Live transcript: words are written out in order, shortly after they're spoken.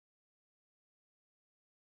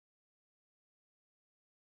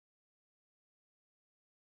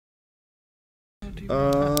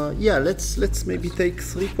Yeah, let's maybe take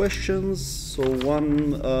 3 questions. So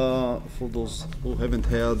one, for those who haven't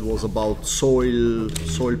heard, was about soil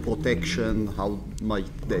protection. How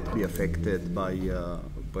might that be affected by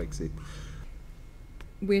Brexit?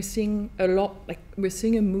 We're seeing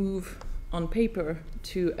a move on paper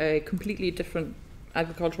to a completely different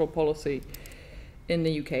agricultural policy in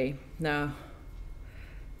the UK now.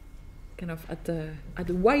 Kind of at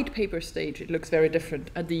the white paper stage, it looks very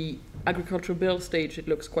different. At the agricultural bill stage, it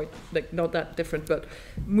looks quite not that different. But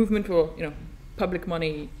movement for public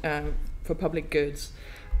money for public goods,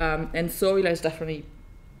 and soil has definitely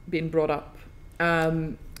been brought up.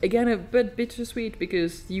 Again, a bit bittersweet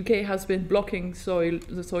because the UK has been blocking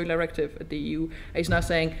the soil directive at the EU. It's now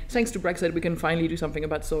saying, thanks to Brexit, we can finally do something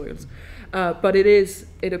about soils. But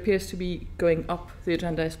it appears to be going up the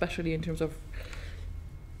agenda, especially in terms of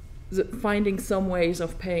finding some ways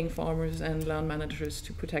of paying farmers and land managers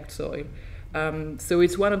to protect soil. So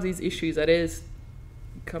it's one of these issues that is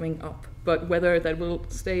coming up. But whether that will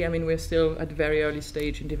stay, I mean, we're still at a very early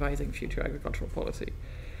stage in devising future agricultural policy.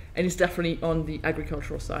 And it's definitely on the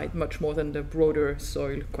agricultural side, much more than the broader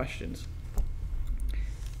soil questions.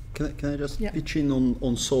 Can I just pitch in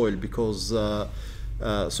on soil? Because,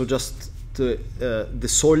 so just the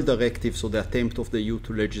soil directive, so the attempt of the EU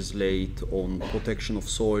to legislate on protection of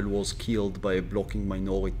soil was killed by a blocking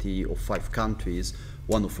minority of 5 countries,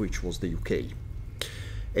 one of which was the UK.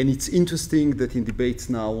 And it's interesting that in debates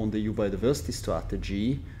now on the EU biodiversity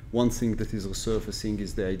strategy, one thing that is resurfacing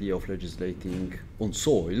is the idea of legislating on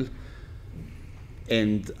soil.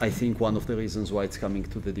 And I think one of the reasons why it's coming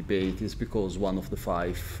to the debate is because one of the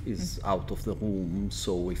 5 is out of the room.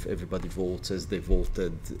 So if everybody votes as they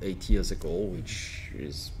voted 8 years ago, which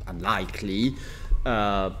is unlikely,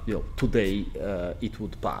 today it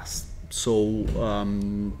would pass. So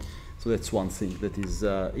so that's one thing that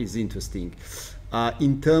is interesting.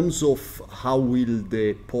 In terms of how will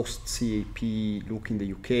the post-CAP look in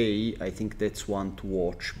the UK, I think that's one to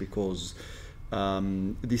watch because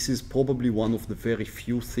this is probably one of the very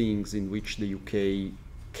few things in which the UK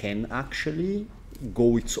can actually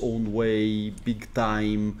go its own way big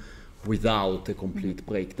time without a complete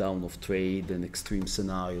breakdown of trade and extreme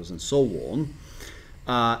scenarios and so on.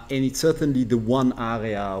 And it's certainly the one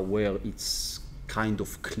area where it's kind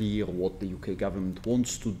of clear what the UK government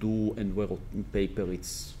wants to do and where on paper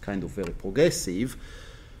it's kind of very progressive.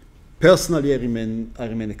 Personally, I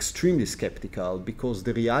remain extremely skeptical because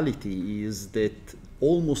the reality is that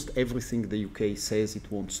almost everything the UK says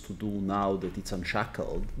it wants to do now that it's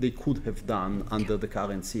unshackled, they could have done under the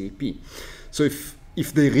current CAP. So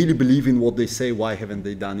if they really believe in what they say, why haven't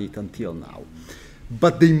they done it until now?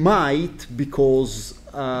 But they might because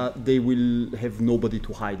they will have nobody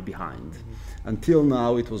to hide behind. Until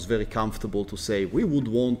now, it was very comfortable to say, we would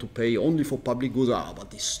want to pay only for public goods,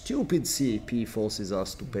 but this stupid CAP forces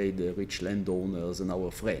us to pay the rich landowners and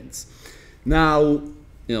our friends. Now,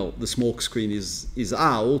 the smoke screen is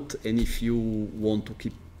out, and if you want to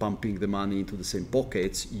keep pumping the money into the same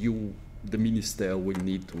pockets, the minister, will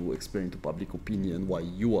need to explain to public opinion why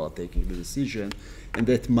you are taking the decision, and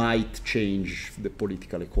that might change the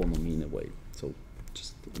political economy in a way. So,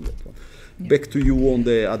 just on that one. Back to you on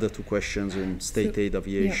the other 2 questions on state aid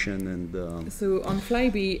aviation and... So on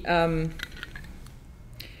Flybe,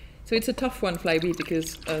 so it's a tough one, Flybe,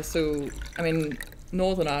 because,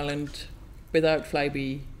 Northern Ireland without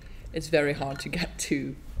Flybe, it's very hard to get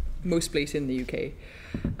to most places in the UK.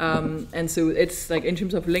 And so it's like in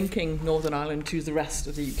terms of linking Northern Ireland to the rest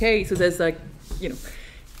of the UK, so there's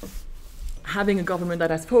having a government that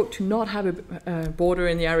has fought to not have a border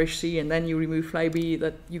in the Irish Sea, and then you remove Flybe,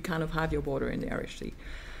 that you kind of have your border in the Irish Sea.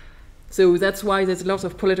 So that's why there's lots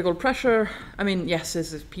of political pressure. I mean, yes,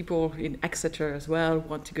 there's people in Exeter as well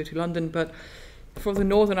want to go to London, but for the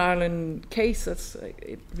Northern Ireland case,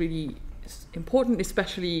 it really is important,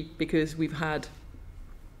 especially because we've had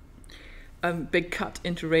a big cut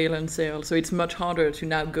into rail and sail. So it's much harder to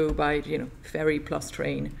now go by, ferry plus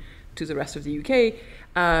train to the rest of the UK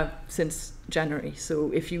since January.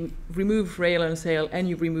 So if you remove rail and sail and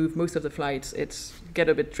you remove most of the flights, it's get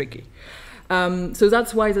a bit tricky. So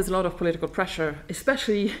that's why there's a lot of political pressure,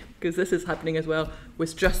 especially because this is happening as well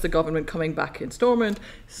with just the government coming back in Stormont,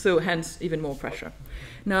 so hence even more pressure.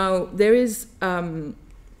 Now, there is,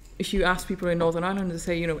 if you ask people in Northern Ireland, they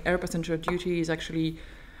say, air passenger duty is actually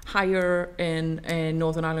higher in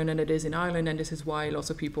Northern Ireland than it is in Ireland, and this is why lots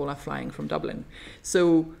of people are flying from Dublin.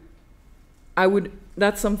 So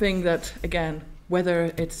that's something that, again,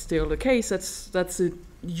 whether it's still the case, that's a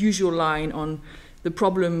usual line on the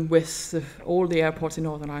problem with all the airports in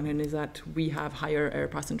Northern Ireland is that we have higher air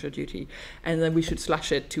passenger duty, and then we should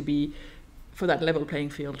slash it to be for that level playing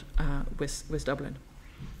field with Dublin.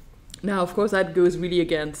 Now, of course, that goes really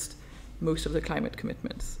against most of the climate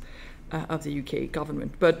commitments of the UK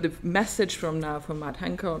government. But the message from Matt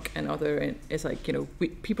Hancock and other is like,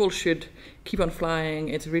 people should keep on flying.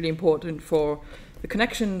 It's really important for the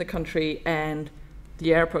connection in the country, and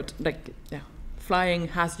the airport, flying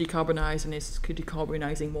has decarbonized and is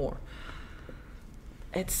decarbonizing more.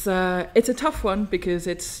 It's a tough one because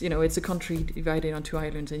it's a country divided on two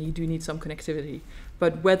islands, and you do need some connectivity.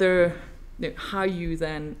 But whether how you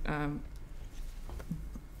then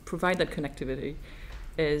provide that connectivity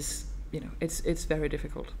is it's very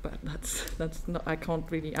difficult. But that's not, I can't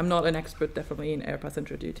really, I'm not an expert definitely in air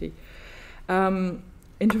passenger duty.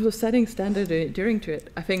 In terms of setting standard and adhering to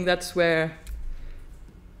it, I think that's where,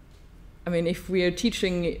 if we are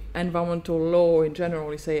teaching environmental law in general,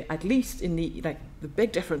 we say at least in the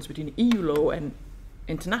big difference between EU law and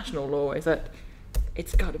international law is that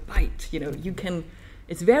it's got a bite.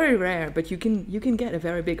 It's very rare, but you can get a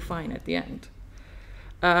very big fine at the end.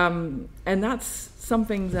 And that's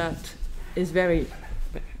something that is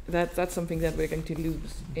that's something that we're going to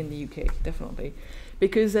lose in the UK, definitely,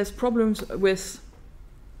 because there's problems with,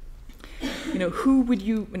 who would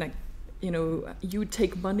you you would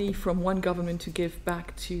take money from one government to give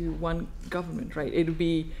back to one government, right? It would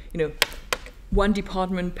be, one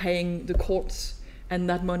department paying the courts, and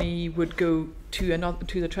that money would go to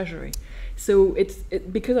the Treasury. So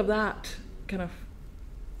because of that kind of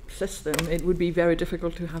system, it would be very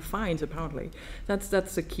difficult to have fines. Apparently, that's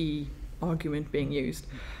the key argument being used.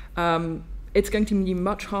 It's going to be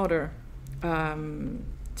much harder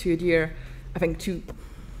to adhere. I think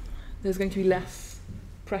there's going to be less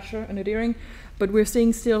pressure on adhering, but we're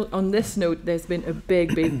seeing still on this note there's been a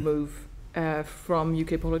big move from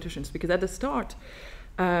UK politicians, because at the start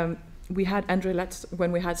we had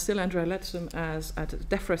when we had still Andrea Leadsom as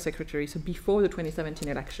DEFRA secretary, so before the 2017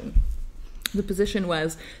 election, the position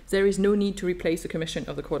was there is no need to replace the Commission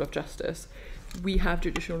of the Court of Justice. We have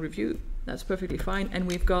judicial review, that's perfectly fine, and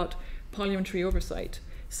we've got parliamentary oversight.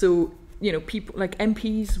 So people like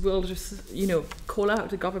MPs will just, call out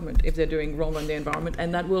the government if they're doing wrong on the environment,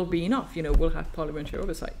 and that will be enough. We'll have parliamentary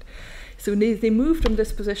oversight. So they moved from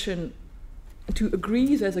this position to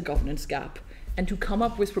agree there's a governance gap and to come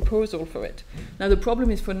up with proposal for it. Now, the problem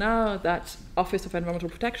is for now that Office of Environmental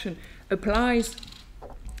Protection applies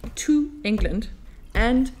to England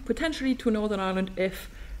and potentially to Northern Ireland if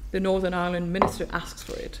the Northern Ireland minister asks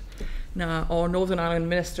for it. Now, our Northern Ireland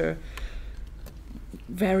minister,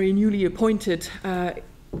 very newly appointed,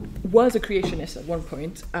 was a creationist at one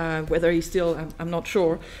point. Whether he's still, I'm not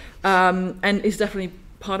sure, and is definitely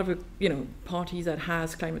part of a party that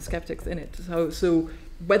has climate skeptics in it. So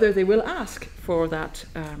whether they will ask for that,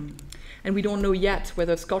 and we don't know yet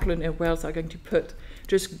whether Scotland and Wales are going to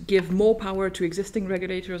just give more power to existing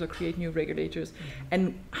regulators or create new regulators,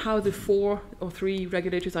 and how the 4 or 3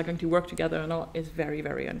 regulators are going to work together or not is very,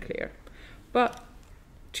 very unclear. But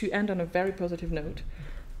to end on a very positive note,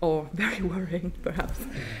 or very worrying perhaps,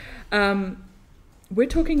 we're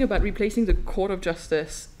talking about replacing the Court of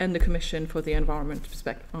Justice and the Commission for the Environment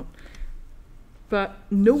perspective. But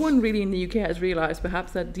no one really in the UK has realized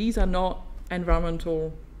perhaps that these are not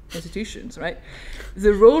environmental institutions, right?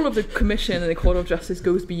 The role of the Commission and the Court of Justice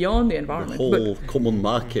goes beyond the environment. The whole common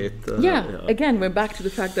market. Again, we're back to the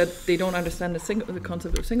fact that they don't understand the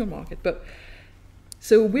concept of single market. But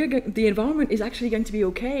so the environment is actually going to be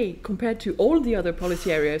okay compared to all the other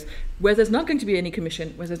policy areas where there's not going to be any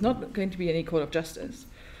commission, where there's not going to be any Court of Justice.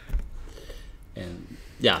 And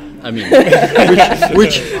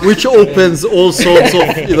which opens all sorts of,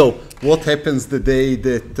 what happens the day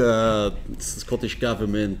that the Scottish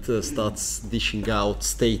government starts dishing out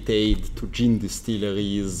state aid to gin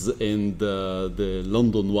distilleries, and the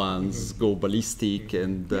London ones go ballistic,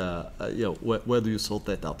 and where do you sort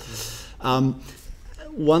that out?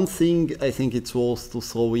 One thing I think it's worth to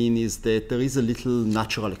throw in is that there is a little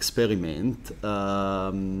natural experiment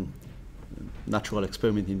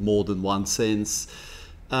in more than one sense,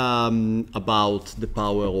 about the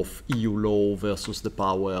power of EU law versus the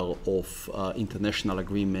power of international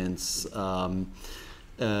agreements, and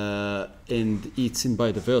it's in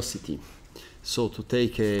biodiversity. So to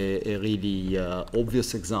take a really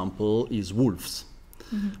obvious example is wolves.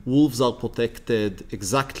 Mm-hmm. Wolves are protected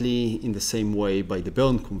exactly in the same way by the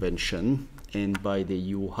Berne Convention and by the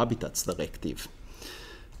EU Habitats Directive.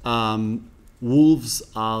 Wolves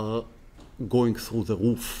are going through the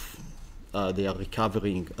roof. They are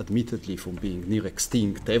recovering, admittedly, from being near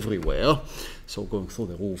extinct everywhere. So going through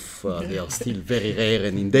the roof, they are still very rare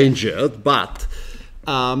and endangered, but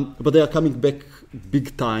they are coming back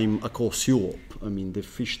big time across Europe. I mean, they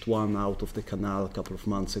fished one out of the canal a couple of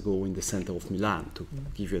months ago in the center of Milan, to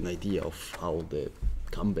give you an idea of how the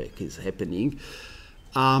comeback is happening.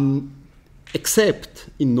 Except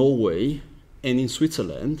in Norway and in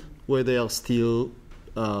Switzerland, where they are still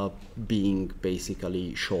being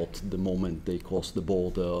basically shot the moment they cross the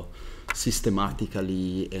border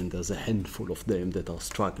systematically, and there's a handful of them that are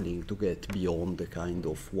struggling to get beyond the kind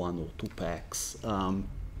of 1 or 2 packs.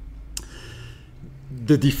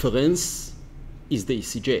 The difference is the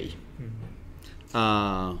ECJ.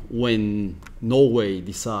 When Norway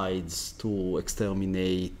decides to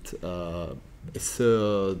exterminate a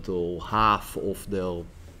third or half of their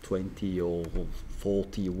 20 or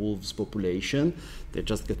 40 wolves population, they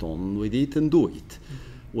just get on with it and do it.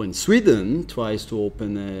 When Sweden tries to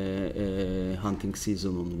open a hunting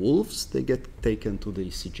season on wolves, they get taken to the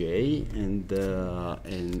ECJ, and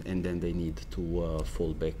then they need to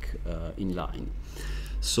fall back in line.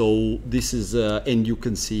 So this is, and you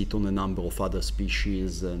can see it on a number of other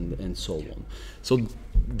species and so on. So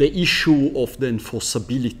the issue of the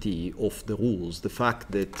enforceability of the rules, the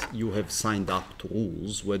fact that you have signed up to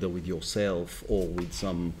rules, whether with yourself or with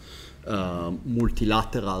some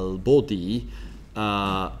multilateral body,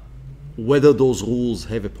 whether those rules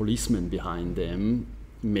have a policeman behind them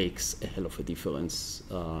makes a hell of a difference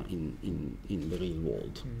in the real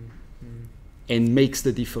world. And makes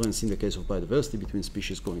the difference in the case of biodiversity between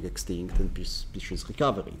species going extinct and species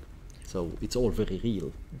recovering. So it's all very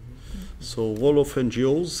real. So role of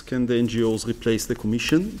NGOs, can the NGOs replace the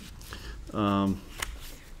Commission?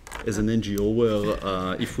 As an NGO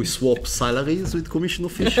where if we swap salaries with Commission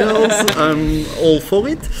officials, I'm all for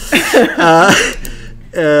it.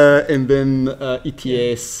 And then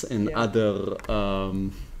ETS and other... I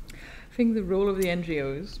think the role of the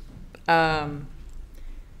NGOs,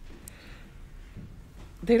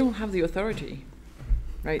 they don't have the authority,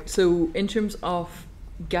 right? So in terms of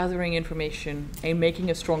gathering information and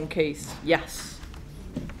making a strong case, yes.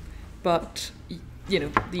 But, you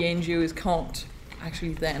know, the NGOs can't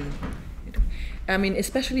actually then, you know, I mean,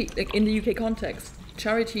 especially like in the UK context,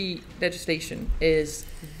 charity legislation is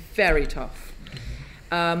very tough.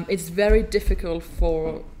 It's very difficult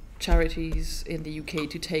for charities in the UK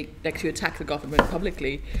to to attack the government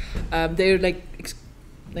publicly. They're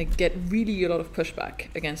get really a lot of pushback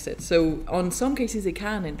against it. So on some cases they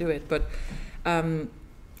can and do it, but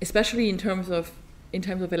especially in terms of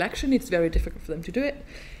election, it's very difficult for them to do it.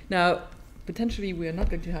 Now, potentially we are not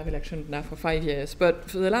going to have election now for 5 years, but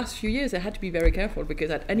for the last few years they had to be very careful, because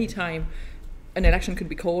at any time an election could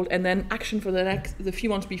be called, and then action for the few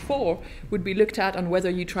months before would be looked at on whether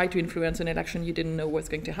you tried to influence an election you didn't know was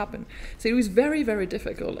going to happen. So it was very, very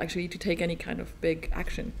difficult actually to take any kind of big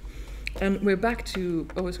action. And we're back to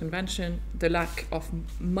Aarhus Convention, the lack of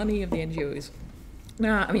money of the NGOs.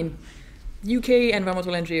 Now, I mean, UK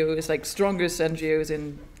environmental NGO is like strongest NGOs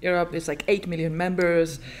in Europe. It's like 8 million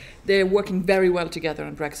members. They're working very well together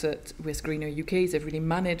on Brexit with Greener UK. They've really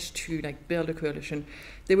managed to like build a coalition.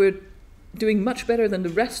 They were doing much better than the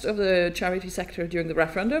rest of the charity sector during the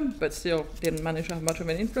referendum, but still didn't manage to have much of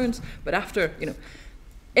an influence. But after, you know,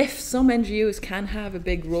 if some NGOs can have a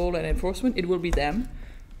big role in enforcement, it will be them.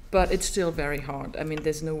 But it's still very hard. I mean,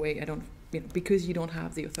 there's no way, because you don't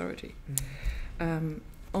have the authority. On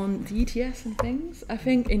the ETS and things, I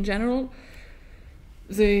think in general,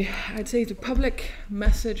 I'd say the public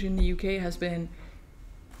message in the UK has been,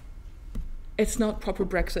 it's not proper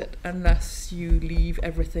Brexit unless you leave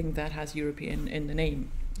everything that has European in the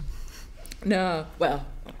name. No, well,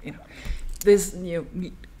 you know, there's, you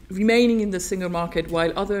know, remaining in the single market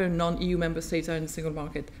while other non-EU member states are in the single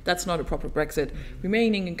market, that's not a proper Brexit.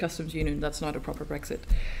 Remaining in customs union, that's not a proper Brexit.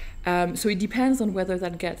 So it depends on whether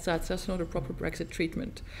that gets that. That's not a proper Brexit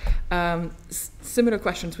treatment. Similar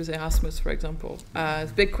questions with Erasmus, for example.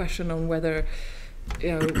 It's a big question on whether,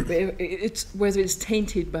 you know, whether it's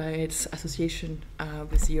tainted by its association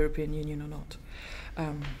with the European Union or not.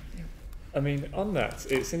 I mean, on that,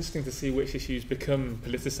 it's interesting to see which issues become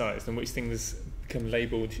politicised and which things become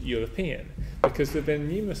labelled European, because there have been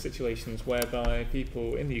numerous situations whereby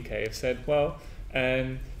people in the UK have said, well,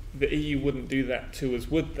 the EU wouldn't do that to us,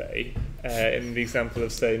 would they? In the example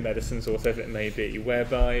of, say, medicines or whatever it may be,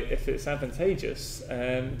 whereby if it's advantageous,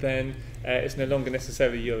 then it's no longer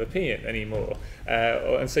necessarily European anymore.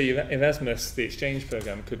 And so Erasmus, the exchange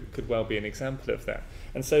programme, could well be an example of that.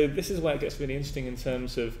 And so this is where it gets really interesting in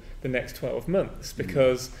terms of the next 12 months,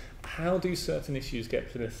 because how do certain issues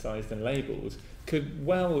get politicised and labelled could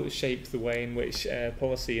well shape the way in which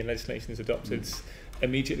policy and legislation is adopted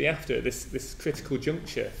immediately after this critical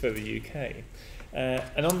juncture for the UK.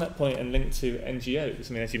 And on that point, and linked to NGOs,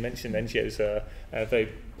 I mean, as you mentioned, NGOs are very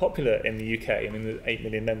popular in the UK. I mean, there's 8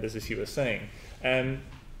 million members, as you were saying.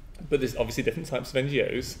 But there's obviously different types of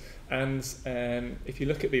NGOs. And if you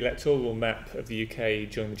look at the electoral map of the UK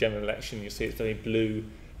during the general election, you'll see it's very blue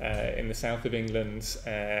in the south of England,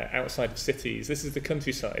 outside of cities. This is the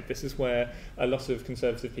countryside. This is where a lot of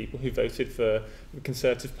Conservative people who voted for the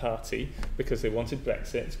Conservative Party because they wanted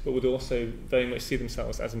Brexit, but would also very much see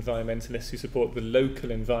themselves as environmentalists who support the local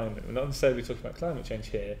environment. We're not necessarily talking about climate change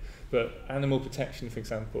here, but animal protection, for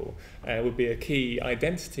example, would be a key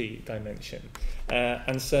identity dimension.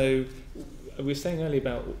 And so we were saying earlier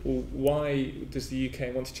about why does the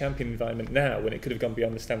UK want to champion the environment now when it could have gone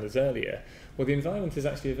beyond the standards earlier? Well, the environment is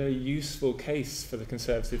actually a very useful case for the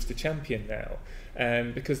Conservatives to champion now,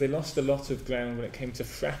 because they lost a lot of ground when it came to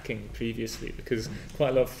fracking previously, because quite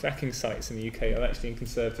a lot of fracking sites in the UK are actually in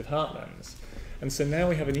Conservative heartlands. And so now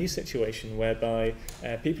we have a new situation whereby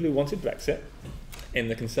people who wanted Brexit in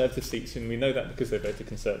the Conservative seats, and we know that because they voted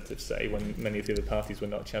Conservative, say, when many of the other parties were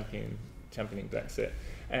not championing Brexit,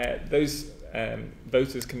 those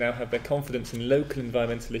voters can now have their confidence in local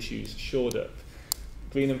environmental issues shored up.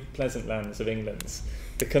 Green and pleasant lands of England,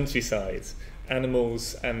 the countryside,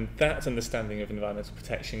 animals, and that understanding of environmental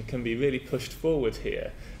protection can be really pushed forward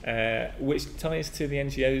here, which ties to the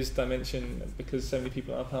NGOs dimension, because so many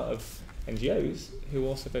people are part of NGOs who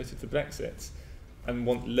also voted for Brexit and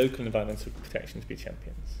want local environmental protection to be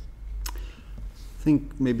champions. I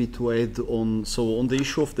think maybe to add on, so on the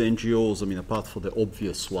issue of the NGOs, I mean, apart from the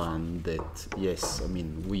obvious one that, yes, I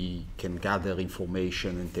mean, we can gather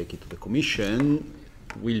information and take it to the Commission,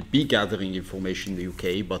 we'll be gathering information in the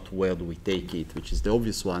UK, but where do we take it, which is the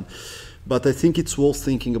obvious one. But I think it's worth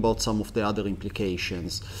thinking about some of the other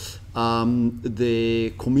implications.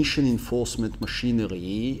 The Commission enforcement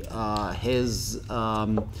machinery has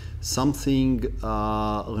something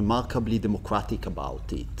remarkably democratic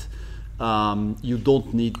about it. You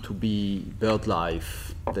don't need to be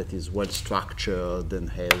BirdLife that is well structured and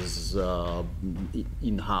has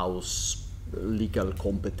in-house legal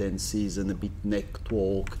competencies and a big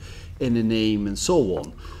network and a name and so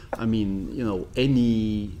on. I mean, you know,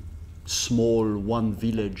 any small one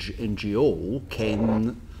village NGO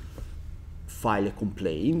can file a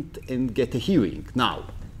complaint and get a hearing. Now,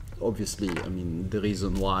 obviously, I mean, the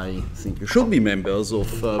reason why I think you should be members of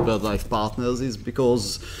BirdLife Partners is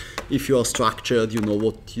because if you are structured, you know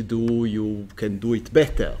what you do, you can do it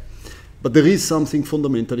better. But there is something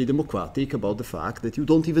fundamentally democratic about the fact that you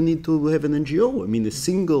don't even need to have an NGO. I mean, a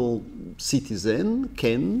single citizen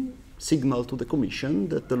can signal to the Commission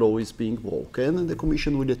that the law is being broken, and the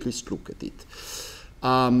Commission will at least look at it.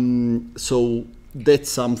 So that's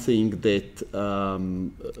something that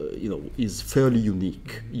you know, is fairly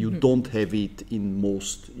unique. You don't have it in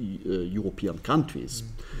most European countries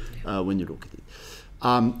when you look at it.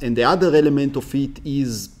 And the other element of it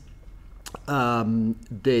is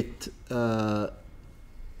that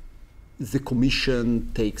the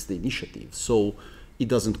Commission takes the initiative. So it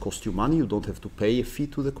doesn't cost you money. You don't have to pay a fee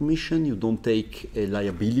to the Commission. You don't take a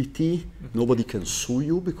liability. Nobody can sue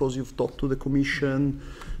you because you've talked to the Commission,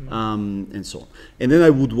 and so on. And then I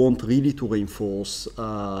would want really to reinforce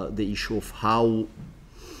the issue of how,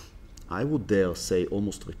 I would dare say,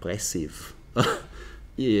 almost repressive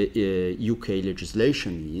UK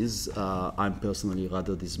legislation is. I'm personally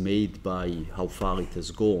rather dismayed by how far it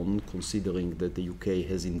has gone, considering that the UK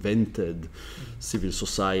has invented civil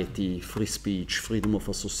society, free speech, freedom of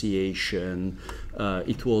association.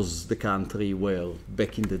 It was the country where,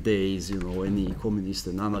 back in the days, you know, any communist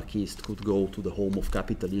and anarchist could go to the home of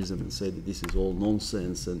capitalism and say that this is all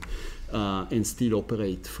nonsense, and still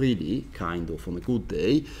operate freely, kind of, on a good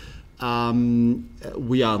day.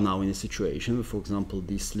 We are now in a situation, for example,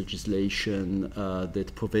 this legislation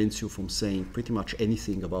that prevents you from saying pretty much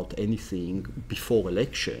anything about anything before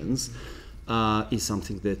elections is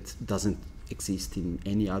something that doesn't exist in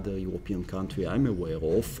any other European country I'm aware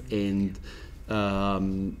of, and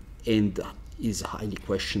is highly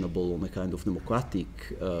questionable on a kind of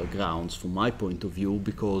democratic grounds from my point of view,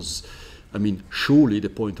 because, I mean, surely the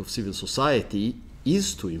point of civil society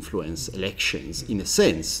is to influence elections, in a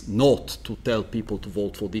sense, not to tell people to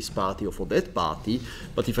vote for this party or for that party,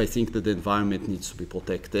 but if I think that the environment needs to be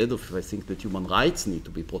protected, or if I think that human rights need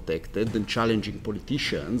to be protected, then challenging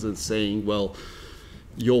politicians and saying, well,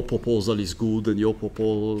 your proposal is good and your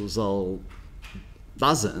proposal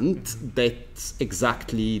doesn't, that's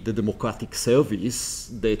exactly the democratic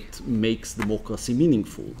service that makes democracy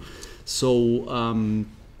meaningful. So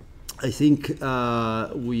I think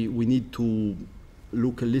we need to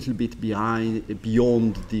look a little bit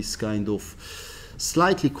beyond this kind of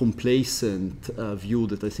slightly complacent view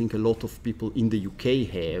that I think a lot of people in the UK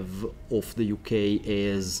have of the UK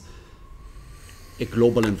as a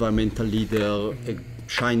global environmental leader, a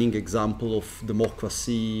shining example of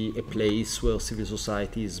democracy, a place where civil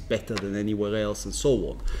society is better than anywhere else, and so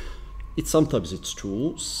on. Sometimes it's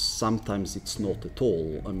true, sometimes it's not at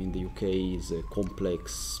all. I mean, the UK is a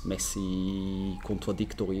complex, messy,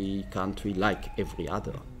 contradictory country like every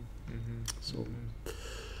other. So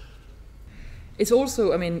it's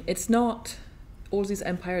also, I mean, it's not all this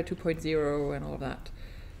Empire 2.0 and all that,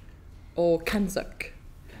 or Kanzuk.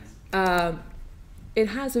 It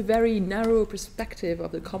has a very narrow perspective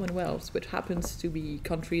of the Commonwealth, which happens to be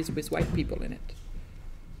countries with white people in it.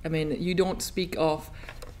 I mean, you don't speak of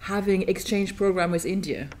having exchange program with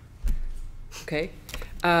India, okay?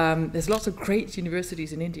 There's lots of great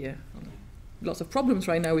universities in India. Lots of problems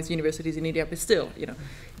right now with universities in India, but still, you know,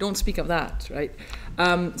 don't speak of that, right?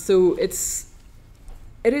 So it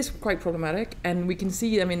is quite problematic, and we can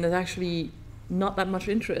see, I mean, there's actually not that much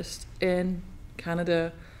interest in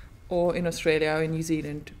Canada or in Australia or in New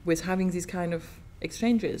Zealand with having these kind of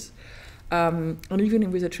exchanges. And even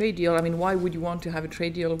with a trade deal, I mean, why would you want to have a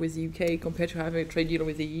trade deal with the UK compared to having a trade deal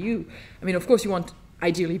with the EU? I mean, of course, you want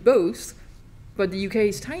ideally both, but the UK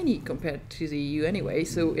is tiny compared to the EU anyway,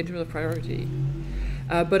 so in terms of priority.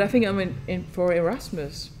 But I think, I mean, for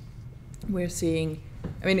Erasmus, we're seeing,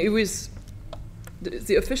 I mean, it was,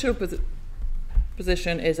 the official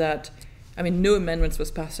position is that, I mean, no amendments was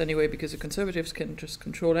passed anyway because the Conservatives can just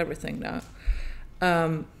control everything now.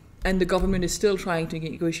 And the government is still trying to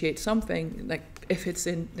negotiate something, like if it's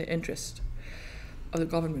in the interest of the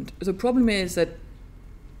government. The problem is that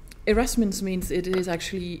Erasmus means it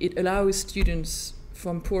allows students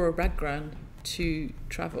from poorer background to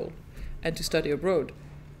travel and to study abroad.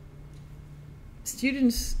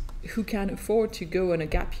 Students who can afford to go on a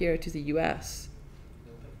gap year to the US,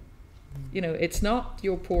 you know, it's not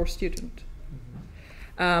your poor student.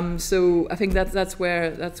 So I think that's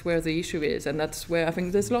where the issue is, and that's where I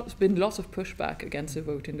think there's been lots of pushback against the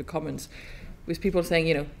vote in the Commons, with people saying,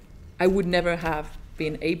 you know, I would never have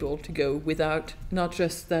been able to go without not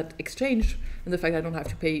just that exchange and the fact that I don't have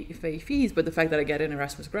to pay fees, but the fact that I get an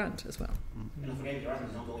Erasmus grant as well. And don't forget,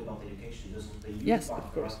 Erasmus is not only about education, there's also the youth yes, part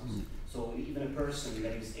of course. Erasmus. So even a person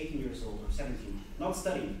that is 18 years old or 17, not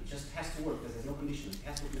studying, just has to work because there's no conditions,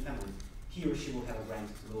 has to work in the family, he or she will have a grant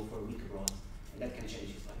to go for a week abroad. That can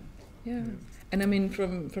change his life. Yeah, and I mean,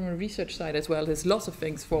 from a research side as well, there's lots of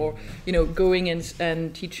things for, you know, going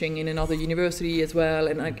and teaching in another university as well,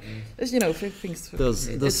 and like, there's, you know, things.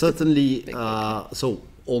 There's certainly so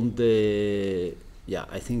on the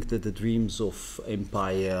I think that the dreams of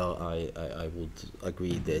empire, I would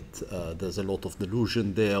agree that there's a lot of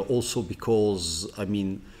delusion there. Also because I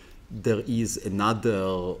mean, there is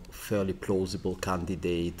another fairly plausible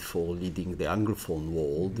candidate for leading the Anglophone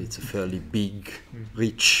world. It's a fairly big,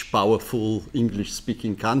 rich, powerful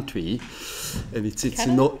English-speaking country, and it's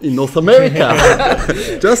in North America,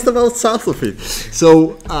 just about south of it.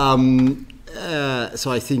 So, so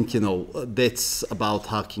I think, you know, that's about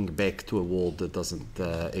harking back to a world that doesn't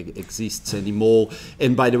exist anymore.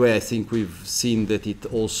 And by the way, I think we've seen that it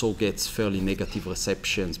also gets fairly negative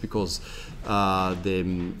receptions because the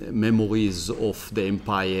memories of the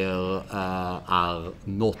empire are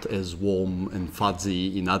not as warm and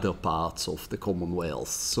fuzzy in other parts of the Commonwealth.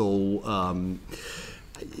 So,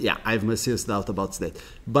 I have my serious doubt about that.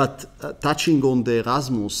 But touching on the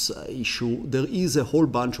Erasmus issue, there is a whole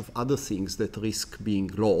bunch of other things that risk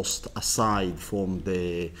being lost aside from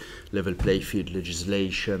the level playing field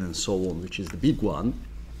legislation and so on, which is the big one.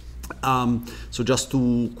 So just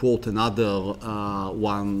to quote another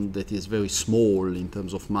one that is very small in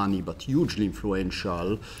terms of money but hugely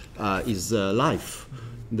influential is LIFE.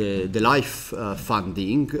 The LIFE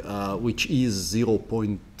funding, which is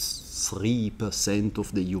 0.3%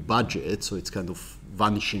 of the EU budget, so it's kind of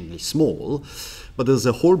vanishingly small. But there's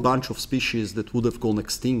a whole bunch of species that would have gone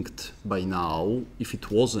extinct by now if it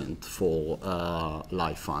wasn't for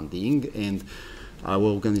LIFE funding. And our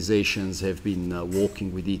organizations have been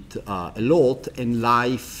working with it a lot, and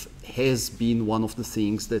LIFE has been one of the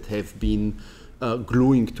things that have been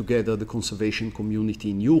gluing together the conservation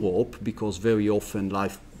community in Europe, because very often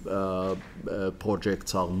LIFE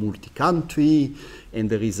projects are multi-country, and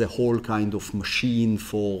there is a whole kind of machine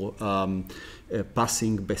for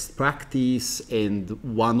passing best practice, and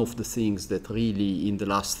one of the things that really in the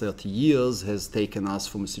last 30 years has taken us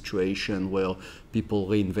from a situation where people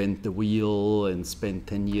reinvent the wheel and spend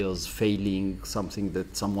 10 years failing something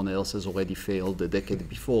that someone else has already failed a decade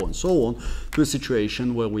before and so on, to a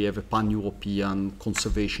situation where we have a pan-European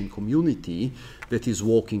conservation community that is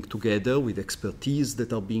working together with expertise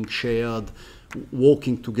that are being shared,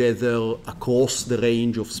 working together across the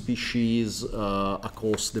range of species,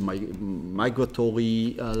 across the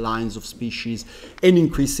migratory lines of species, and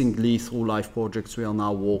increasingly through life projects we are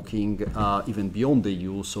now working even beyond the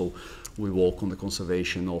EU. So we work on the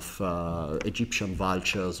conservation of Egyptian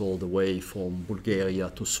vultures all the way from Bulgaria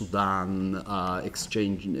to Sudan,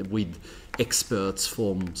 exchanging with experts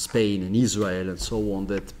from Spain and Israel and so on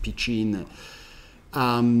that pitch in.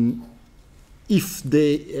 If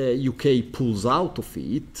the UK pulls out of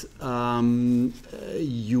it,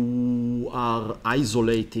 you are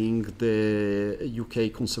isolating the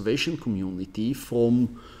UK conservation community from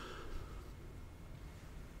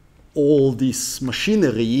all this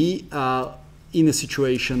machinery in a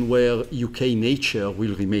situation where UK nature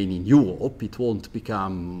will remain in Europe. It won't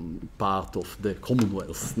become part of the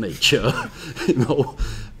Commonwealth nature, you know.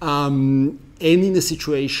 And in a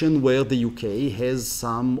situation where the UK has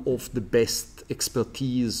some of the best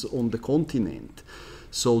expertise on the continent.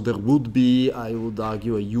 So there would be, I would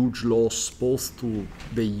argue, a huge loss both to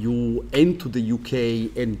the EU and to the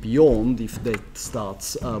UK and beyond if that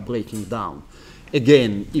starts breaking down.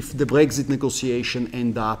 Again, if the Brexit negotiation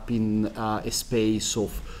end up in a space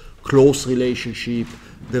of close relationship,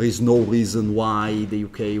 there is no reason why the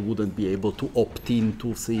UK wouldn't be able to opt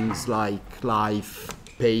into things like life,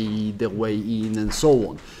 pay their way in, and so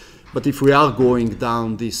on. But if we are going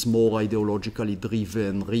down this more ideologically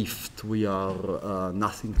driven rift, we are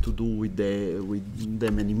nothing to do with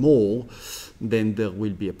them anymore, then there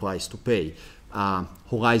will be a price to pay.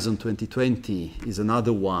 Horizon 2020 is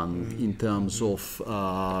another one in terms of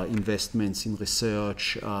investments in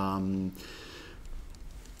research, and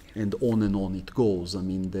on it goes. I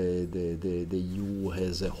mean, the EU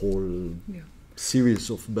has a whole series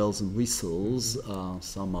of bells and whistles.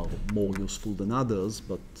 Some are more useful than others,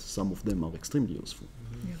 but some of them are extremely useful.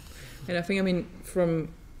 Yeah. And I think, I mean, from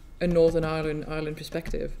a Northern Ireland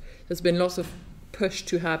perspective, there's been lots of push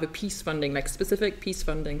to have a peace funding, like specific peace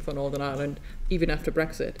funding for Northern Ireland, even after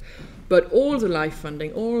Brexit. But all the life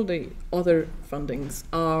funding, all the other fundings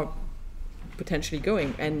are potentially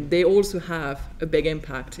going, and they also have a big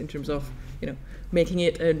impact in terms of, you know, making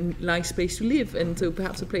it a nice place to live, and so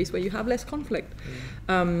perhaps a place where you have less conflict.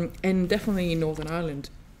 And definitely in Northern Ireland,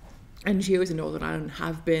 NGOs in Northern Ireland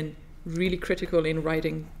have been really critical in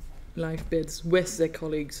writing life bids with their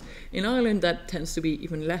colleagues in Ireland. That tends to be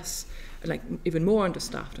even less, like even more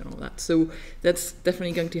understaffed and all that. So that's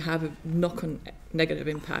definitely going to have a knock-on negative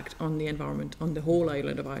impact on the environment on the whole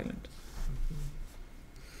island of Ireland.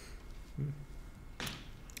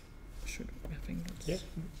 I think that's good.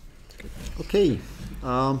 Okay.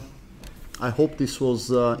 I hope this was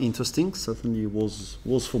interesting. Certainly was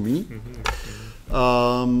for me.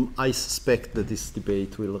 I suspect that this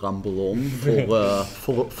debate will rumble on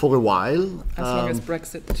for a while. As long as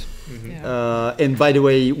Brexit. And by the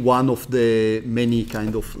way, one of the many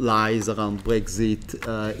kind of lies around Brexit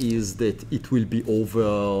is that it will be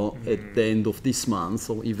over at the end of this month,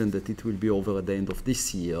 or even that it will be over at the end of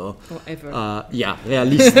this year. Or ever. Yeah,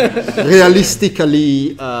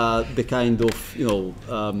 realistically, the kind of, you know,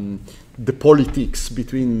 the politics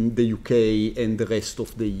between the UK and the rest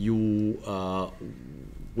of the EU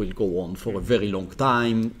will go on for a very long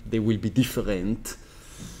time. They will be different,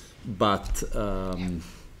 but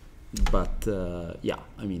yeah,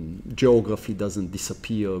 I mean, geography doesn't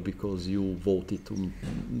disappear because you vote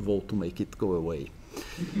to make it go away.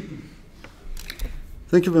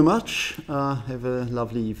 Thank you very much. Have a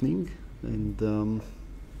lovely evening, and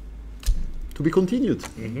to be continued.